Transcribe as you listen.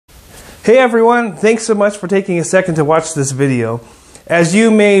Hey everyone, thanks so much for taking a second to watch this video. As you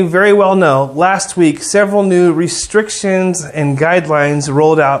may very well know, last week several new restrictions and guidelines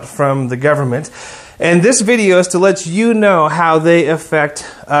rolled out from the government. And this video is to let you know how they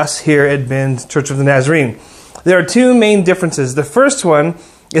affect us here at Bend Church of the Nazarene. There are two main differences. The first one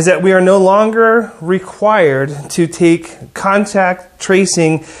is that we are no longer required to take contact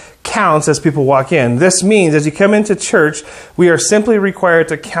tracing counts as people walk in. This means as you come into church, we are simply required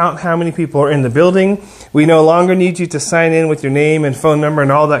to count how many people are in the building. We no longer need you to sign in with your name and phone number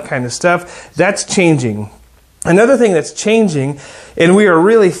and all that kind of stuff. That's changing. Another thing that's changing, and we are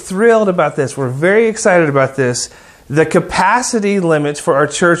really thrilled about this, we're very excited about this, the capacity limits for our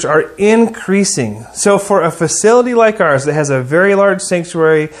church are increasing. So for a facility like ours that has a very large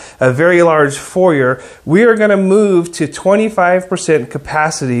sanctuary, a very large foyer, we are going to move to 25%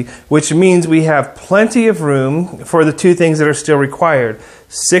 capacity, which means we have plenty of room for the two things that are still required: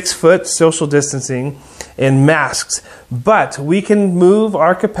 6-foot social distancing and masks. But we can move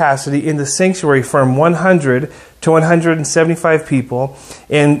our capacity in the sanctuary from 100 to 175 people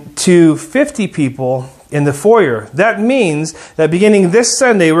and to 50 people in the foyer. That means that beginning this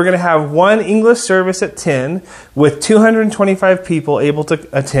Sunday, we're going to have one English service at 10 with 225 people able to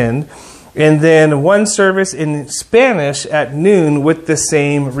attend, and then one service in Spanish at noon with the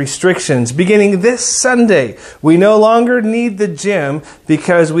same restrictions. Beginning this Sunday, we no longer need the gym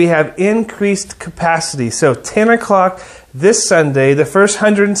because we have increased capacity. So 10 o'clock this Sunday, the first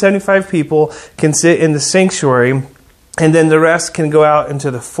 175 people can sit in the sanctuary, and then the rest can go out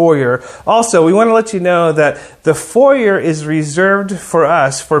into the foyer. Also, we want to let you know that the foyer is reserved for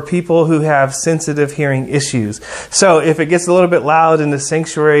us for people who have sensitive hearing issues. So if it gets a little bit loud in the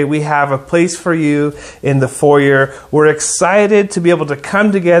sanctuary, we have a place for you in the foyer. We're excited to be able to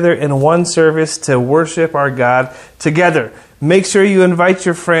come together in one service to worship our God together. Make sure you invite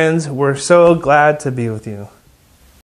your friends. We're so glad to be with you.